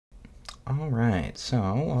All right, so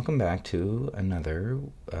welcome back to another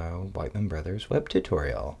Whiteman Brothers web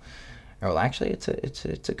tutorial. Well, actually, it's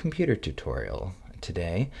a computer tutorial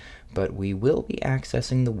today, but we will be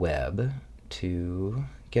accessing the web to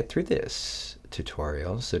get through this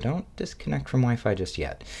tutorial, so don't disconnect from Wi-Fi just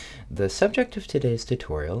yet. The subject of today's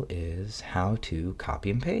tutorial is how to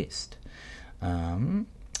copy and paste.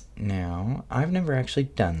 Now, I've never actually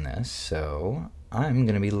done this, so I'm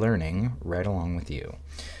going to be learning right along with you.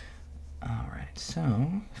 Alright,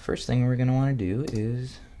 so first thing we're going to want to do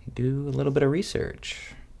is do a little bit of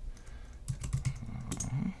research.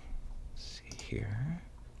 Let's see here.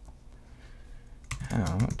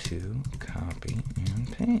 How to copy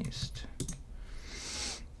and paste.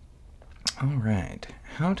 Alright,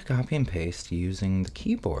 how to copy and paste using the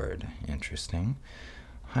keyboard. Interesting.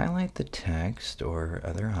 Highlight the text or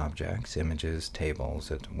other objects, images,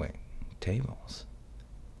 tables. Wait, tables?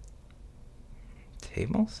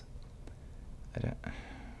 Tables? I don't.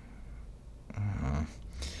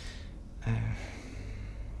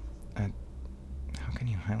 How can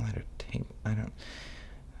you highlight a table? I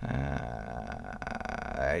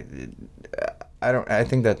don't. I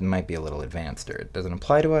think that might be a little advanced, or it doesn't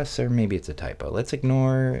apply to us, or maybe it's a typo. Let's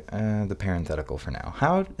ignore the parenthetical for now.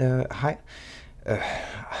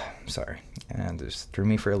 Sorry, just threw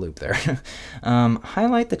me for a loop there.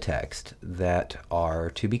 Highlight the text that are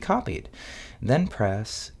to be copied. Then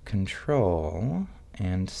press Control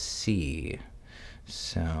and C.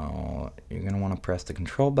 So you're going to want to press the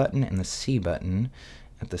Control button and the C button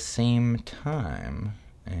at the same time.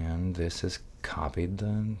 And this has copied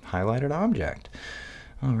the highlighted object.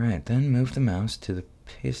 Alright, then move the mouse to the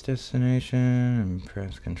paste destination and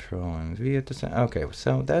press Control and V at the same. Okay,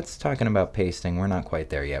 so that's talking about pasting. We're not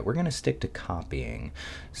quite there yet. We're going to stick to copying.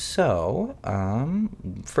 So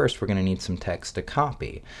first we're going to need some text to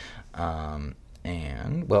copy.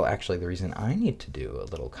 And, well, actually the reason I need to do a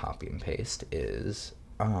little copy and paste is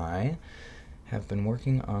I have been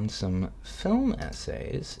working on some film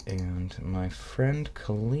essays, and my friend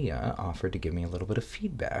Kalia offered to give me a little bit of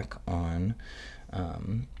feedback on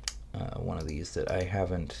one of these that I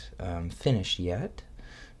haven't finished yet.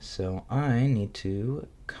 So I need to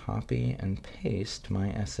copy and paste my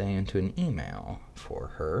essay into an email for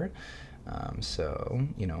her. So,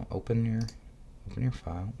 you know, open your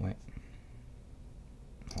file. Wait.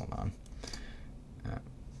 Hold on.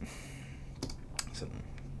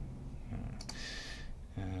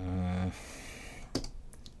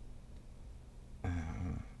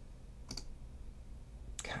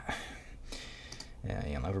 Yeah,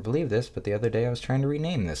 you'll never believe this, but the other day I was trying to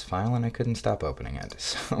rename this file and I couldn't stop opening it.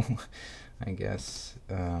 So, I guess,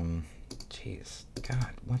 jeez,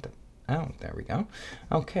 God, what the, oh, there we go.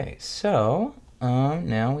 Okay, so,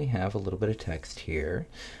 now we have a little bit of text here.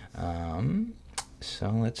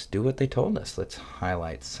 So let's do what they told us. Let's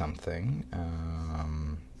highlight something.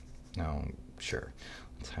 No, sure.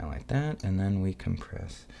 Let's highlight that, and then we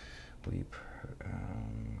compress.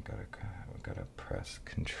 Gotta press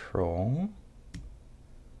Control,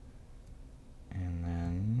 and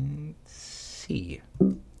then C.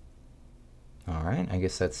 All right. I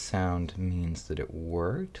guess that sound means that it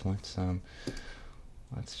worked. Let's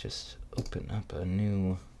just open up a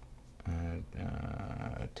new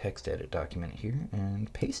text edit document here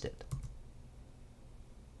and paste it.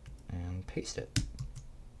 And paste it.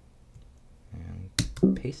 And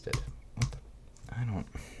paste it. What the? I don't.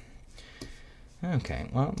 Okay,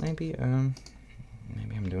 well, maybe I'm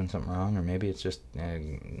doing something wrong, or maybe it's just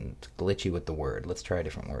it's glitchy with the word. Let's try a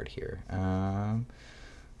different word here.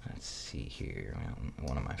 Let's see here. Well,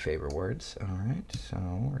 one of my favorite words. All right, so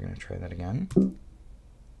we're going to try that again.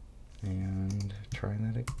 And try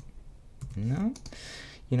that again. No?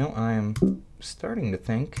 You know, I am starting to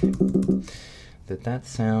think that that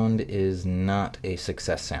sound is not a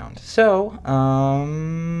success sound. So,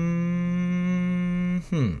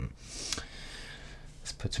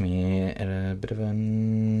 this puts me at a bit of a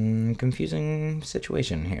confusing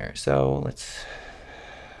situation here. So, let's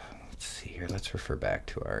see here. Let's refer back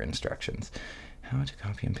to our instructions. How to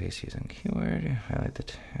copy and paste using keyword. Highlight the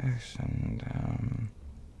text and,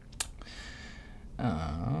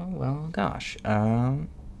 well, gosh.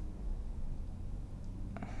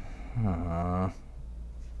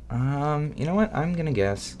 You know what? I'm gonna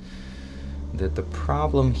guess that the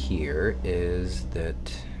problem here is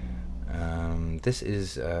that this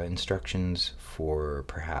is instructions for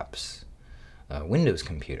perhaps a Windows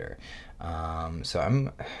computer. So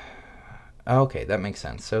I'm okay. That makes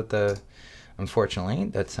sense. So unfortunately,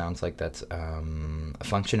 that sounds like that's a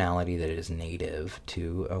functionality that is native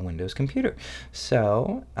to a Windows computer.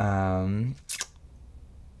 So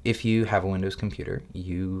if you have a Windows computer,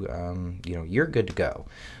 you know, you're good to go.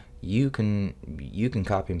 You can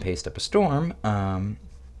copy and paste up a storm.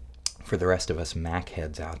 For the rest of us Mac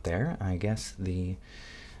heads out there, I guess the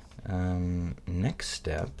next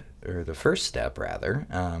step, or the first step rather,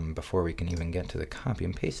 before we can even get to the copy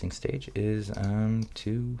and pasting stage, is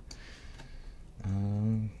to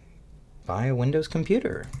buy a Windows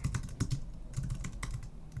computer.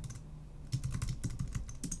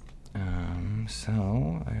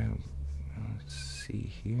 So let's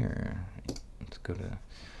see here. Let's go to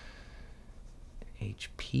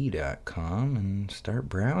hp.com and start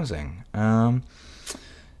browsing.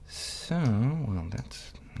 So, well,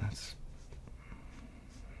 that's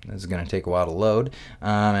this is going to take a while to load,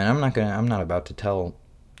 and I'm not about to tell,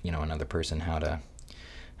 you know, another person how to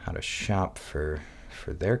shop for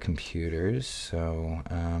their computers. So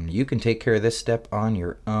you can take care of this step on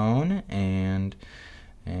your own, and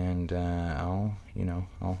I'll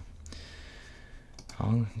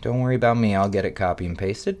don't worry about me. I'll get it copy and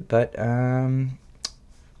pasted. But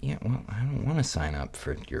yeah, well, I don't want to sign up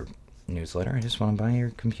for your newsletter. I just want to buy your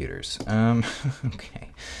computers. Okay.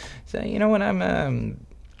 So you know what,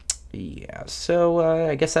 yeah, so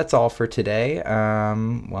I guess that's all for today.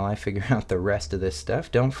 While I figure out the rest of this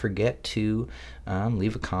stuff, don't forget to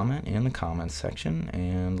leave a comment in the comments section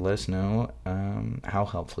and let us know how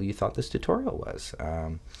helpful you thought this tutorial was.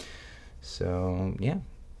 So yeah,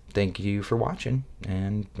 thank you for watching,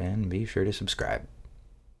 and be sure to subscribe.